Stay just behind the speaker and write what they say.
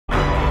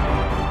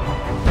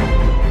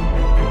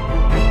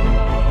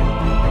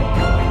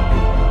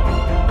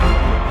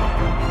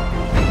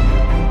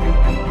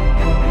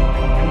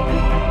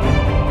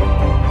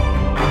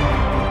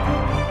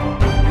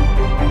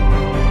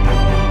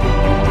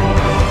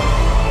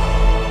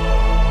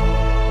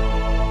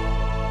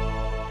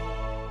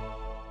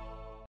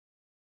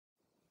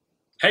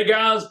Hey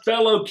guys,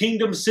 fellow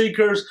kingdom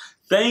seekers,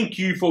 thank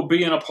you for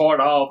being a part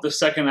of the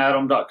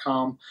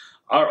secondadam.com,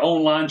 our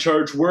online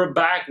church. We're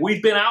back.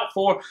 We've been out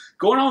for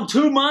going on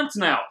 2 months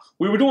now.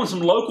 We were doing some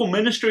local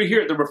ministry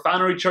here at the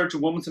Refinery Church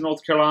in Wilmington,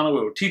 North Carolina. We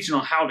were teaching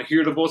on how to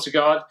hear the voice of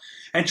God.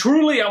 And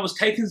truly, I was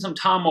taking some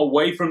time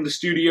away from the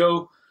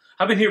studio.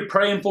 I've been here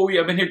praying for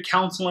you. I've been here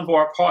counseling for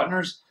our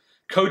partners,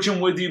 coaching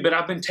with you, but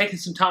I've been taking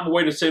some time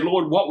away to say,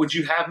 Lord, what would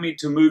you have me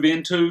to move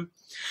into?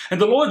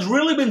 And the Lord's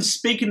really been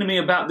speaking to me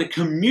about the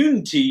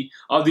community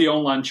of the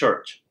online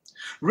church.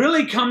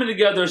 Really coming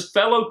together as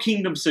fellow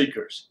kingdom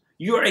seekers.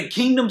 You're a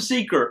kingdom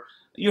seeker.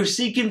 You're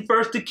seeking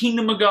first the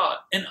kingdom of God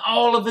and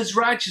all of His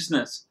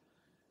righteousness.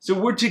 So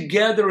we're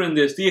together in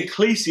this, the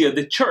ecclesia,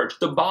 the church,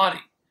 the body.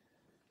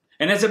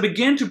 And as I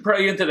began to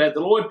pray into that,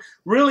 the Lord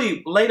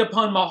really laid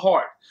upon my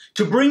heart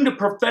to bring the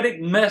prophetic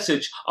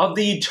message of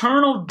the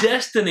eternal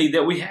destiny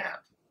that we have.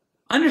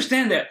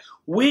 Understand that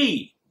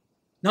we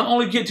not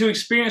only get to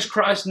experience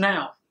Christ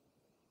now,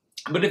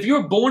 but if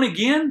you're born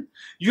again,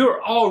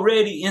 you're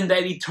already in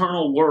that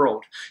eternal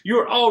world.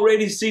 You're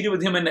already seated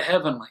with Him in the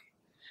heavenly.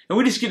 And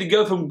we just get to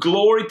go from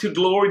glory to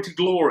glory to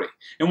glory.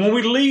 And when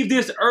we leave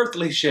this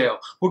earthly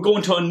shell, we're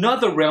going to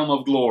another realm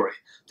of glory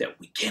that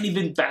we can't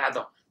even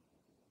fathom.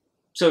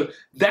 So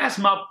that's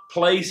my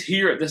place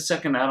here at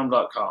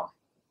thesecondadam.com.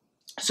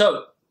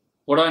 So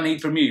what do I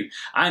need from you?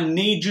 I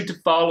need you to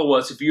follow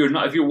us. If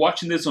you're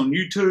watching this on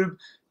YouTube,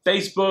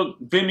 Facebook,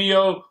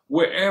 Vimeo,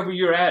 wherever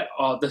you're at,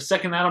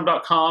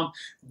 thesecondadam.com,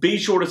 be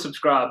sure to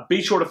subscribe.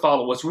 Be sure to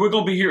follow us. We're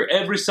going to be here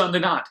every Sunday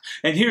night.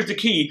 And here's the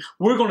key.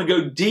 We're going to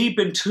go deep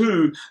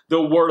into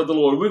the Word of the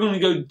Lord. We're going to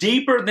go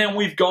deeper than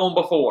we've gone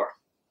before.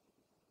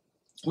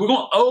 We're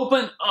going to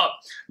open up,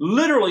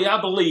 literally,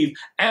 I believe,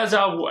 as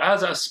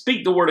I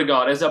speak the Word of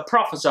God, as I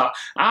prophesy,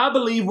 I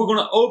believe we're going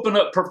to open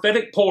up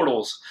prophetic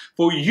portals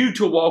for you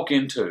to walk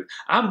into.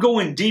 I'm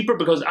going deeper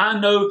because I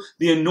know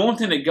the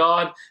anointing that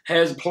God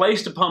has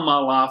placed upon my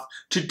life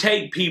to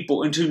take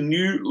people into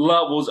new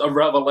levels of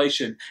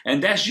revelation.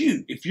 And that's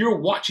you. If you're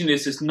watching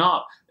this, it's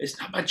not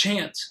by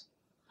chance.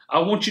 I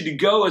want you to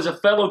go as a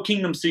fellow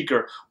kingdom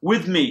seeker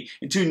with me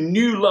into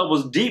new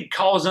levels, deep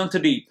calls unto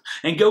deep,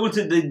 and go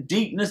into the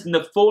deepness and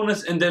the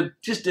fullness and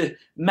just the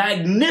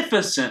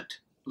magnificent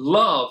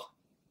love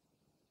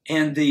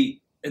and the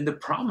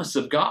promise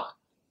of God.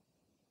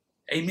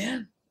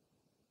 Amen.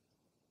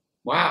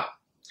 Wow.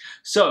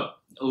 So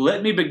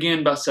let me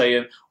begin by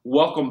saying,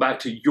 welcome back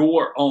to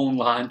your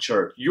online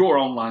church, your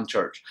online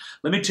church.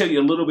 Let me tell you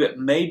a little bit.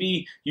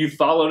 Maybe you've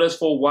followed us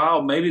for a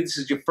while. Maybe this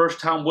is your first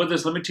time with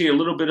us. Let me tell you a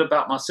little bit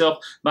about myself.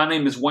 My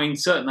name is Wayne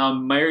Sutton.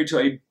 I'm married to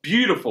a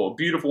beautiful,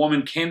 beautiful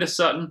woman, Candace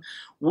Sutton.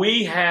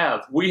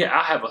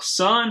 I have a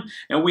son,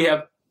 and we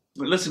have,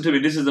 listen to me,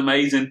 this is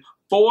amazing,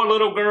 4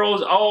 little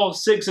girls, all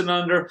 6 and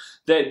under,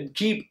 that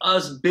keep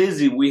us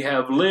busy. We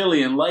have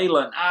Lily and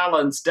Layla and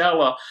Isla and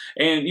Stella.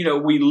 And,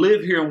 we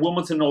live here in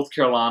Wilmington, North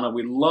Carolina.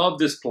 We love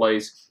this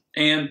place.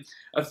 And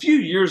a few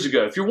years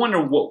ago, if you're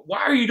wondering,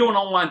 why are you doing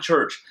online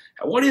church?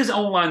 What is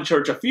online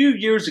church? A few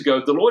years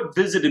ago, the Lord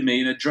visited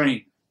me in a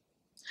dream.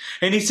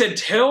 And He said,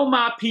 tell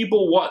my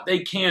people what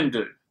they can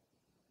do,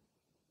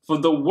 for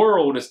the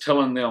world is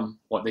telling them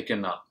what they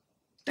cannot.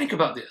 Think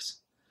about this.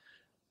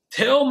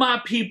 Tell my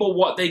people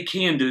what they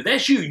can do.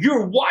 That's you.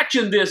 You're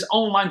watching this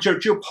online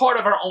church. You're part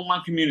of our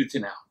online community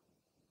now.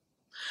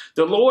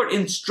 The Lord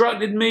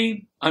instructed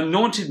me,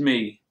 anointed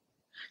me,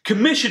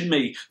 commissioned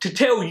me to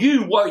tell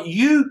you what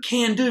you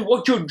can do,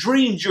 what your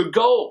dreams, your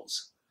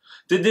goals,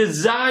 the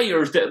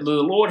desires that the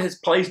Lord has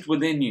placed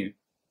within you,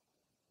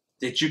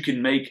 that you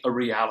can make a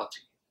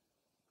reality.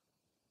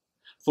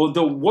 For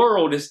the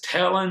world is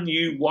telling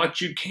you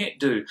what you can't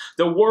do.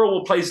 The world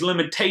will place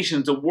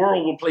limitations. The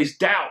world will place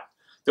doubt.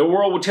 The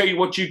world will tell you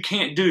what you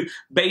can't do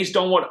based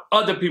on what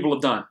other people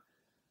have done.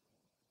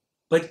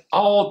 But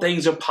all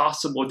things are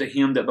possible to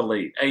him that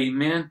believe.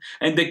 Amen.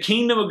 And the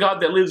kingdom of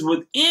God that lives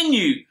within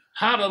you.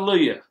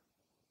 Hallelujah.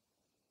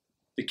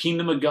 The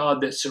kingdom of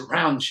God that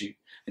surrounds you.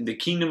 And the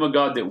kingdom of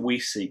God that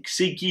we seek.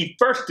 Seek ye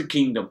first the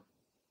kingdom.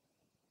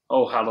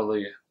 Oh,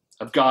 hallelujah.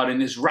 Of God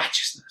and His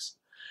righteousness.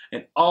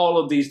 And all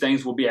of these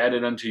things will be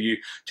added unto you.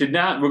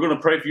 Tonight, we're going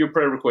to pray for your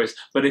prayer request.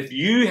 But if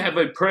you have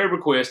a prayer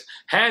request,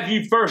 have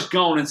you first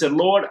gone and said,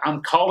 Lord,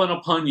 I'm calling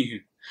upon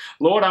you.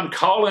 Lord, I'm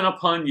calling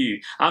upon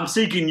you. I'm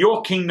seeking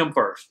your kingdom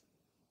first.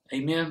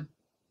 Amen.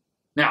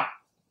 Now,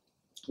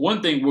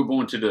 one thing we're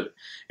going to do,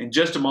 in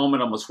just a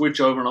moment, I'm going to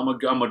switch over and I'm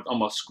going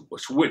to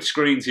switch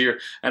screens here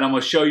and I'm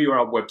going to show you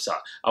our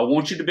website. I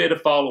want you to be able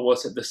to follow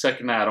us at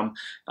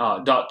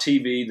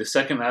thesecondadam.tv,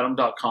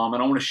 thesecondadam.com,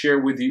 and I want to share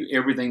with you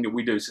everything that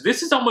we do. So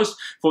this is almost,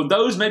 for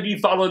those maybe you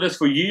followed us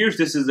for years,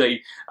 this is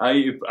a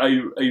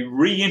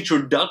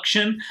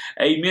reintroduction.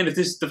 Amen. If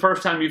this is the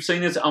first time you've seen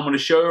this, I'm going to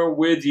share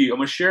with you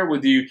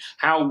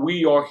how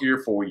we are here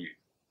for you.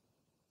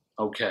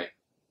 Okay.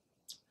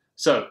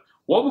 So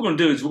what we're going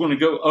to do is we're going to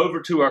go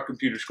over to our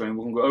computer screen.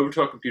 We're going to go over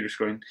to our computer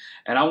screen,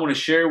 and I want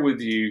to share with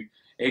you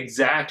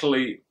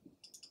exactly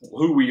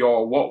who we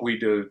are, what we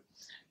do,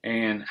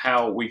 and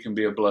how we can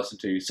be a blessing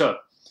to you. So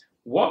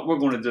what we're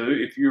going to do,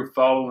 if you're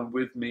following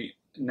with me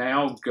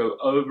now go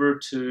over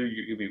to,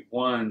 you give me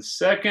 1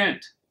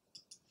 second.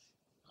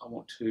 I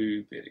want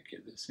to be able to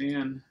get this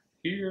in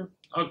here.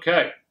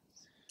 Okay.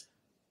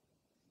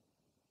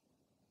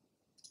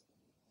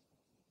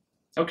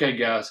 Okay,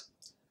 guys.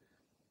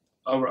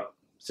 All right.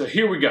 So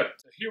here we go.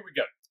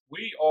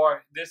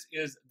 This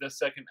is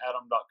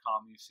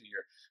thesecondadam.com you see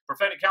here.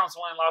 Prophetic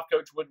Counsel and Life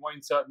Coach with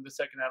Wayne Sutton,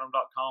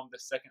 thesecondadam.com,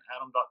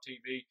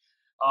 thesecondadam.tv.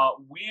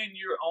 When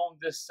you're on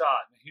this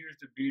site, and here's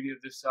the beauty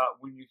of this site,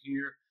 when you're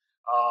here,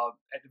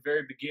 at the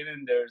very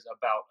beginning, there's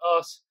About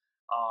Us.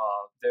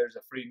 There's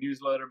a free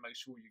newsletter. Make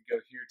sure you go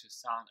here to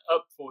sign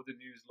up for the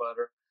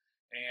newsletter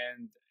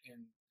and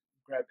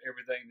grab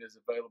everything that's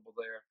available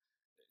there.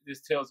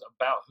 This tells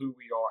about who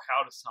we are,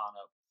 how to sign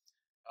up.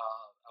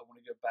 I want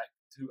to go back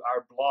to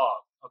our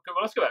blog. Okay,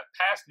 well, let's go back.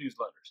 Past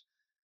newsletters.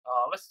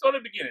 Let's start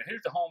at the beginning.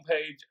 Here's the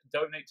homepage.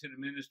 Donate to the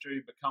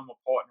ministry. Become a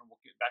partner. We'll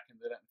get back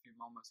into that in a few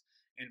moments.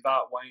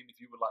 Invite Wayne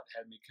if you would like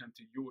to have me come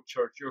to your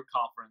church, your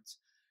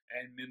conference,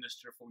 and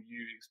minister for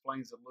you. It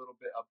explains a little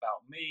bit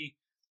about me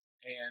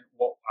and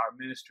what our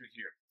ministry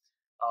here.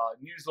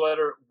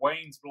 Newsletter,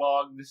 Wayne's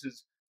blog. This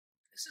is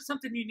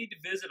something you need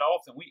to visit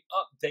often. We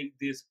update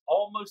this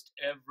almost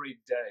every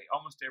day.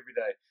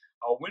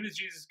 When is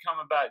Jesus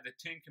coming back? The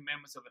 10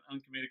 Commandments of an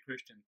Uncommitted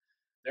Christian.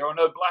 There are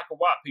no black or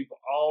white people.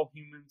 All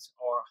humans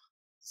are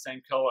the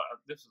same color.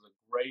 This is a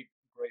great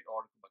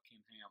article by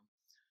Ken Ham.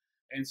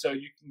 And so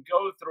you can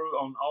go through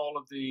on all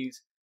of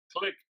these,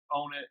 click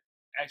on it,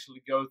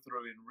 actually go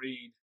through and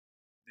read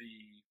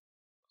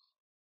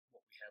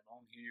what we have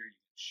on here. You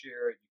can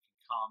share it. You can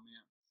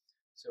comment.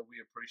 So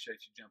we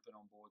appreciate you jumping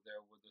on board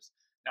there with us.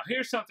 Now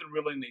here's something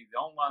really neat. The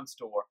online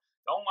store.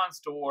 The online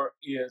store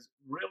is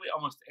really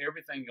almost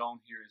everything on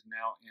here is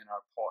now in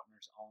our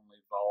partners only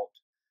vault,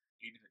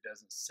 even if it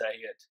doesn't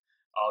say it.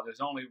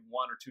 There's only 1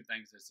 or 2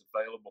 things that's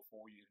available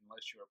for you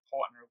unless you're a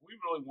partner. We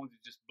really want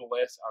to just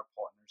bless our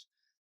partners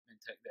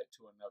and take that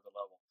to another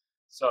level.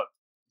 So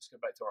let's go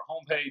back to our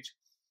homepage.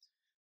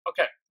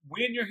 Okay,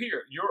 when you're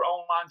here, your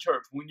online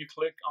church, when you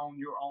click on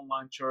your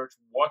online church,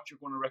 what you're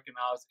going to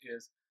recognize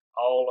is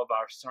all of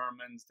our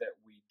sermons that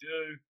we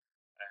do,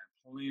 and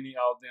plenty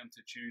of them to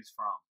choose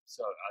from.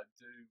 So I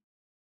do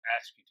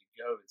ask you to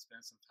go and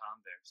spend some time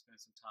there. Spend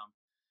some time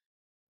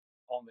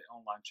on the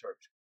online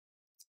church.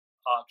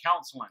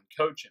 Counseling,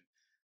 coaching.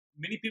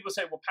 Many people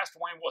say, well,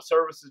 Pastor Wayne, what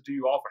services do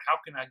you offer? How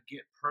can I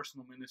get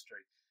personal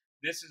ministry?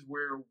 This is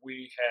where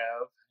we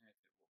have, if it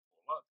will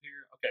pull up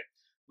here. Okay,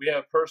 we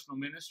have personal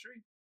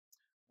ministry.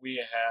 We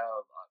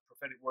have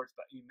prophetic words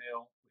by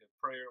email. We have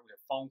prayer. We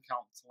have phone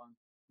counseling.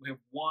 We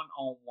have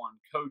one-on-one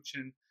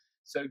coaching.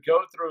 So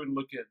go through and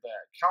look at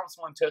that.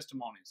 Counseling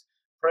testimonies,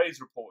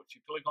 praise reports.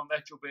 You click on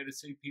that, you'll be able to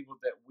see people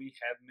that we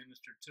have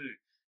ministered to.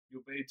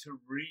 You'll be able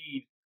to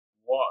read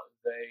what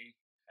they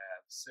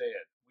have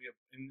said. We have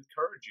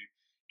encouraged you.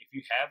 If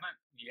you haven't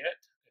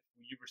yet, if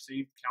you've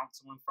received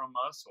counseling from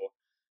us or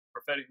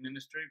prophetic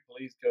ministry,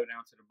 please go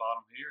down to the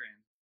bottom here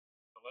and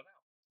fill it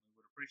out. We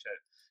would appreciate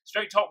it.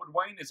 Straight Talk with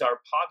Wayne is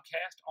our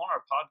podcast. On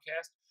our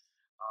podcast,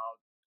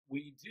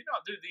 we do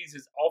not do these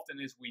as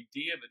often as we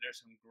did, but there's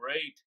some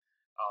great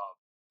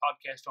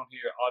podcast on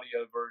here,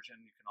 audio version.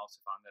 You can also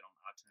find that on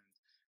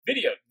iTunes.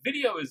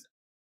 Video is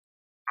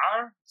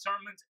our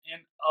sermons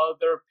and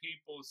other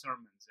people's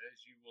sermons,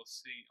 as you will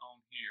see on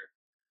here.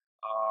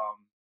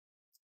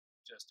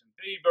 Justin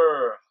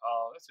Bieber,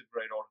 that's a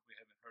great article. We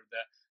haven't heard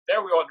that. There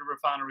we are at the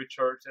Refinery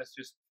Church. That's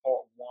just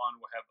part 1.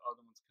 We'll have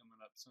other ones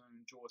coming up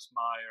soon. Joyce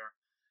Meyer.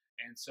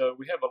 And so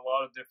we have a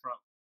lot of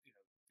different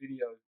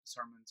video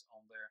sermons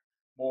on there.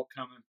 More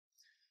coming.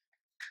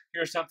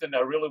 Here's something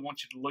that I really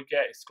want you to look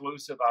at,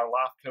 exclusive, our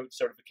Life Coach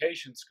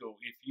Certification School.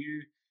 If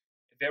you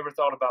have ever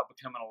thought about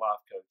becoming a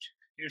life coach,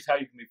 here's how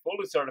you can be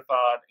fully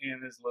certified in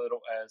as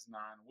little as 9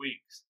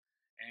 weeks.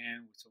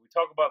 And so we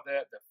talk about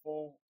that.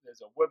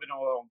 There's a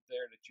webinar on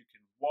there that you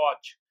can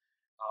watch,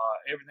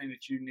 everything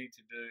that you need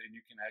to do, and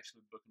you can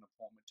actually book an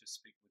appointment to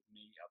speak with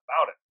me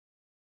about it.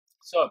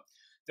 So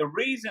the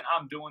reason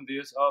I'm doing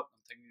this, I'm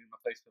taking you to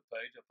my Facebook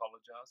page, I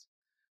apologize.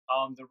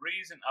 The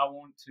reason I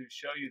want to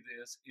show you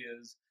this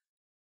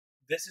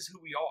is who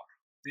we are.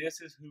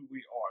 This is who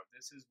we are.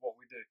 This is what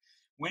we do.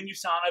 When you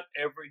sign up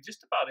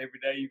just about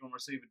every day, you're going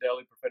to receive a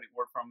daily prophetic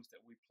word from us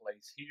that we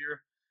place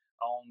here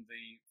on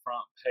the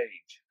front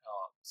page.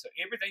 So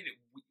everything that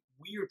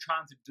we are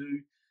trying to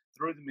do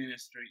through the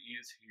ministry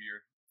is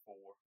here for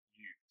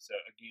you. So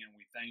again,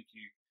 we thank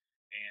you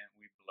and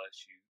we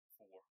bless you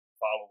for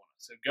following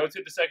us. So go to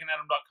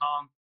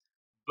thesecondadam.com,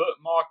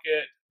 bookmark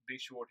it, be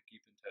sure to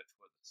keep in touch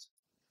with us.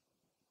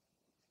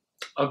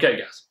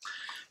 Okay, guys.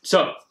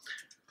 So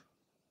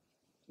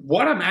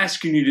what I'm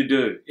asking you to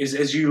do is,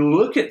 as you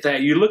look at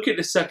that, you look at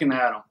the second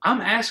Adam,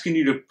 I'm asking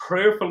you to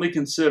prayerfully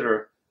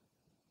consider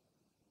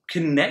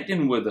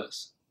connecting with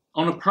us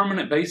on a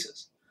permanent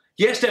basis.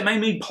 Yes, that may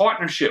mean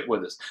partnership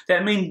with us.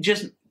 That means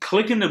just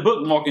clicking the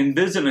bookmark and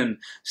visiting,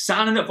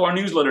 signing up for our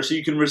newsletter so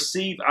you can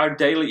receive our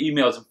daily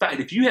emails. In fact,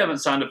 if you haven't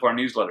signed up for our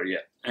newsletter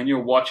yet and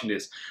you're watching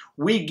this,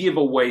 we give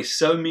away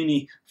so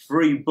many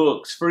free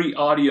books, free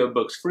audio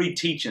books, free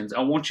teachings.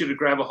 I want you to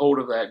grab a hold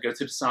of that. Go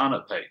to the sign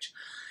up page.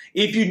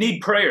 If you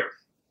need prayer,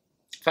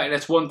 in fact,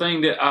 that's one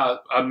thing that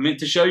I meant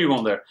to show you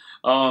on there.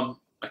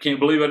 I can't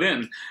believe I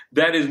didn't.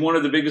 That is one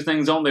of the biggest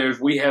things on there is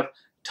we have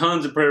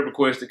tons of prayer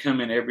requests that come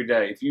in every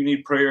day. If you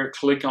need prayer,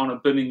 click on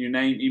it, put in your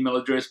name, email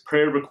address.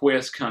 Prayer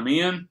requests come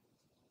in.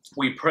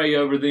 We pray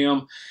over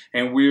them,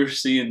 and we're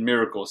seeing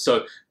miracles.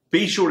 So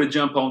be sure to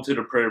jump onto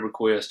the prayer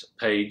request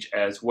page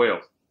as well.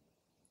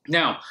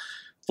 Now,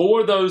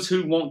 for those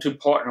who want to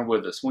partner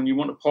with us, when you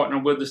want to partner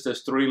with us,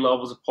 there's 3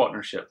 levels of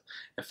partnership.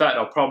 In fact,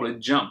 I'll probably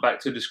jump back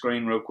to the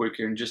screen real quick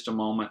here in just a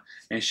moment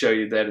and show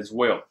you that as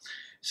well.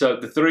 So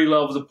the 3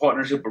 levels of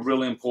partnership are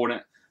really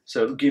important.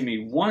 So give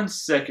me 1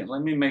 second.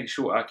 Let me make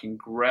sure I can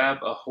grab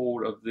a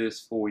hold of this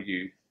for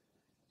you.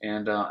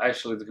 And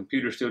actually, the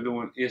computer's still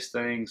doing its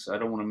thing, so I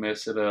don't want to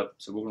mess it up.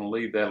 So we're going to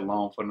leave that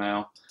alone for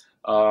now.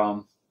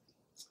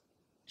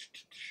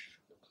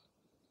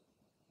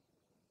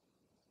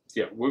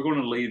 Yeah, we're going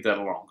to leave that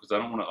alone because I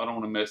don't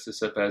want to mess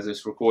this up as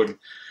it's recording.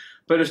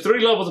 But there's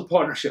 3 levels of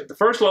partnership. The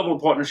first level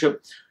of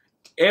partnership,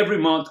 every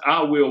month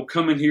I will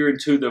come in here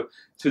into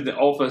the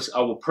office.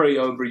 I will pray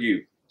over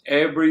you.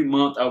 Every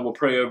month I will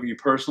pray over you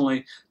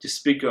personally, to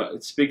speak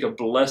a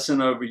blessing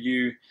over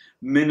you,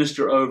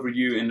 minister over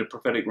you in the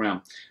prophetic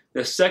realm.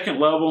 The second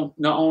level,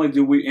 not only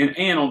do we,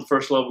 and on the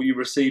first level, you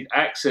receive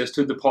access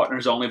to the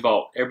Partners Only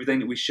Vault. Everything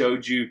that we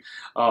showed you,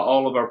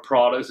 all of our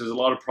products. There's a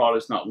lot of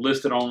products not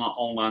listed on our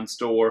online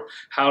store.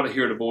 How to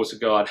hear the voice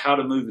of God, how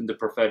to move in the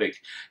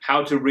prophetic,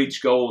 how to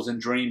reach goals and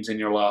dreams in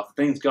your life.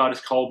 Things God has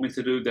called me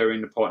to do, they're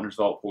in the Partners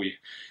Vault for you.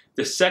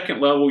 The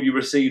second level, you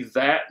receive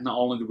that. Not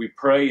only do we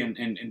pray and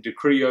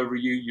decree over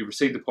you, you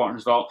receive the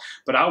Partners Vault,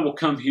 but I will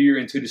come here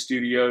into the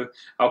studio.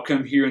 I'll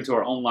come here into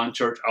our online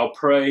church. I'll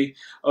pray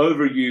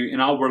over you,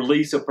 and I'll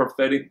release a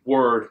prophetic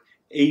word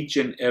each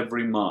and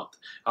every month.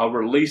 I'll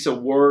release a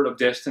word of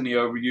destiny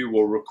over you.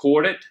 We'll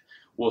record it.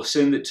 We'll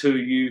send it to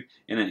you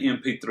in an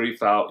MP3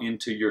 file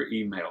into your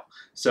email.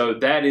 So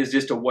that is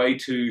just a way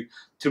to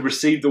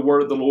receive the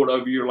word of the Lord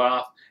over your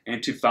life,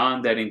 and to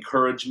find that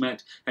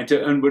encouragement.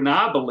 And when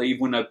I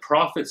believe when a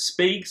prophet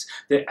speaks,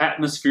 the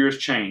atmospheres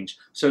change.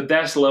 So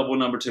that's level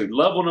number 2.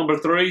 Level number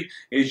 3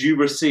 is you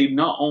receive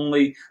not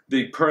only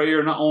the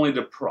prayer, not only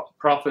the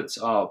prophet's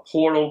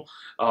portal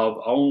of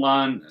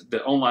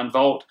the online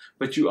vault,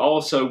 but you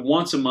also,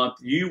 once a month,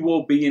 you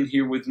will be in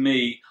here with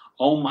me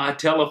on my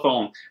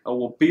telephone. I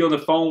will be on the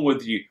phone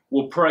with you.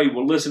 We'll pray.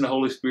 We'll listen to the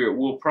Holy Spirit.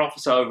 We'll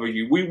prophesy over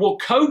you. We will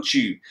coach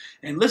you.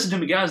 And listen to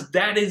me, guys.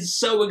 That is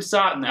so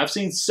exciting. I've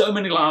seen so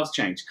many lives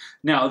change.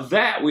 Now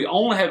that we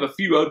only have a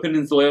few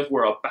openings left,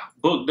 we're about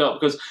booked up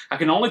because I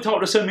can only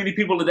talk to so many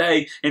people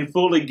today and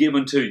fully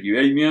given to you.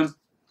 Amen.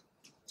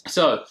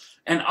 So,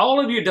 and all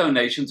of your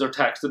donations are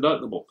tax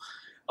deductible.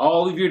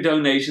 All of your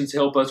donations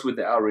help us with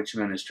the outreach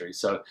ministry.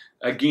 So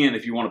again,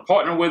 if you want to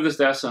partner with us,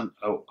 that's an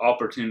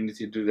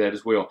opportunity to do that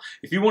as well.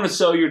 If you want to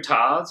sow your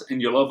tithes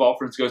and your love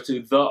offerings, go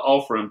to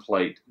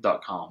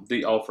theofferingplate.com,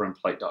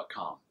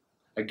 theofferingplate.com.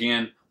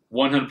 Again,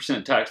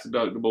 100% tax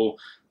deductible.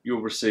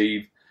 You'll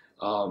receive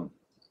all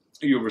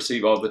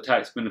the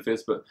tax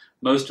benefits, but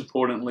most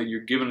importantly, you're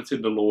giving it to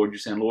the Lord. You're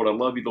saying, Lord, I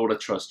love you. Lord, I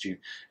trust you.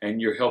 And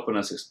you're helping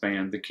us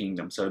expand the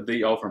kingdom. So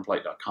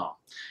theofferingplate.com.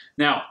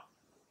 Now,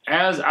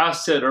 as I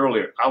said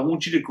earlier, I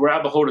want you to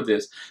grab a hold of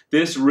this.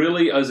 This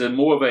really is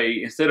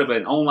instead of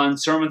an online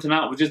sermon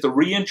tonight, was just a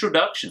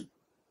reintroduction.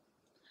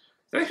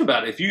 Think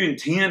about it. If you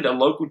attend a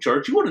local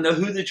church, you want to know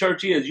who the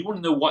church is. You want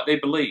to know what they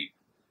believe.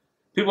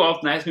 People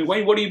often ask me,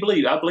 Wayne, what do you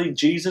believe? I believe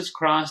Jesus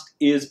Christ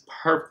is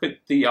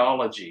perfect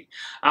theology.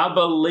 I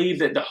believe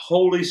that the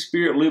Holy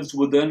Spirit lives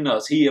within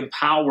us. He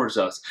empowers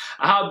us.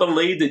 I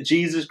believe that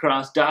Jesus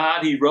Christ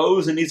died, He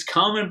rose, and He's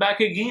coming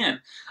back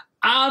again.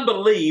 I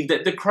believe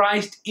that the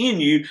Christ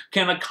in you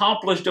can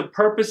accomplish the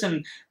purpose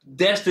and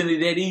destiny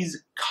that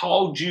He's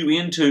called you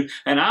into.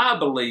 And I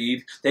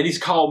believe that He's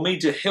called me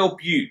to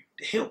help you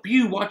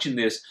watching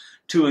this,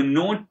 to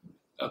anoint,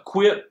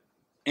 equip,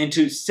 and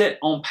to set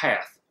on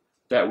path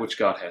that which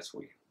God has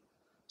for you.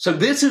 So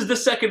this is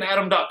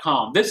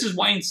thesecondadam.com. This is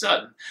Wayne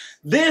Sutton.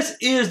 This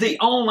is the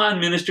online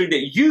ministry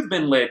that you've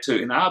been led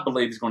to, and I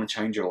believe is going to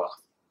change your life.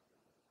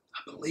 I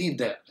believe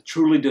that. I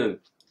truly do.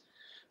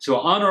 So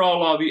I honor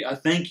all of you. I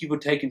thank you for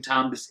taking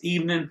time this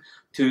evening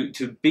to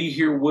be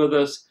here with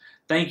us.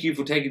 Thank you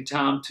for taking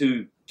time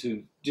to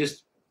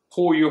just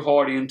pour your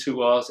heart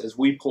into us as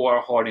we pour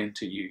our heart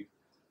into you.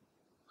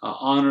 I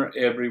honor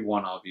every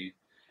one of you.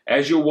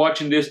 As you're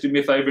watching this, do me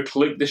a favor,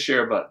 click the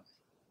share button.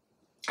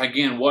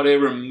 Again,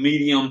 whatever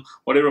medium,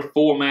 whatever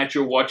format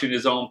you're watching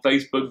is on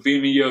Facebook,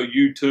 Vimeo,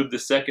 YouTube, The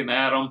Second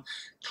Adam,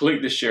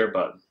 click the share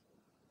button.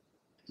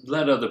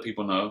 Let other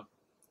people know.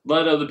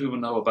 Let other people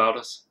know about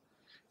us.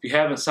 If you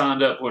haven't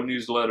signed up for a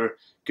newsletter,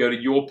 go to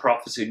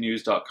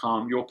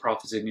yourprophecynews.com,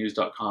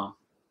 yourprophecynews.com.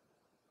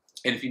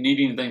 And if you need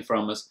anything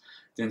from us,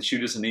 then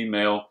shoot us an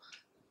email.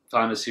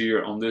 Find us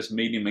here on this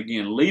medium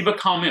again. Leave a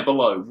comment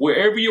below.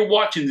 Wherever you're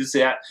watching this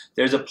at,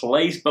 there's a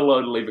place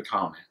below to leave a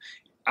comment.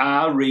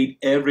 I read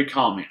every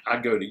comment. I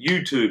go to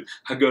YouTube,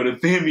 I go to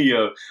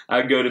Vimeo,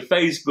 I go to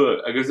Facebook,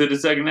 I go to the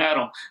Second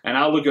Adam, and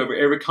I look over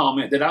every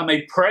comment that I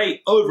may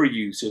pray over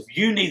you. So if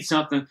you need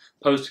something,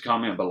 post a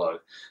comment below.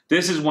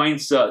 This is Wayne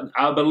Sutton.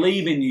 I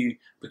believe in you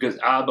because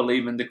I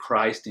believe in the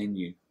Christ in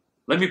you.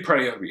 Let me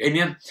pray over you.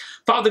 Amen.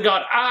 Father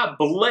God, I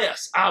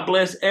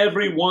bless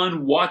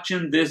everyone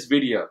watching this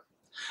video.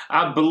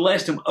 I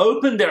bless them.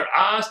 Open their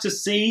eyes to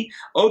see,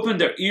 open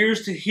their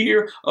ears to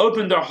hear,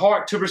 open their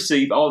heart to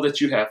receive all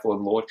that you have for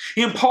them, Lord.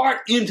 Impart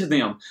into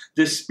them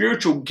the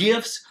spiritual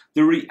gifts,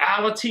 the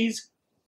realities,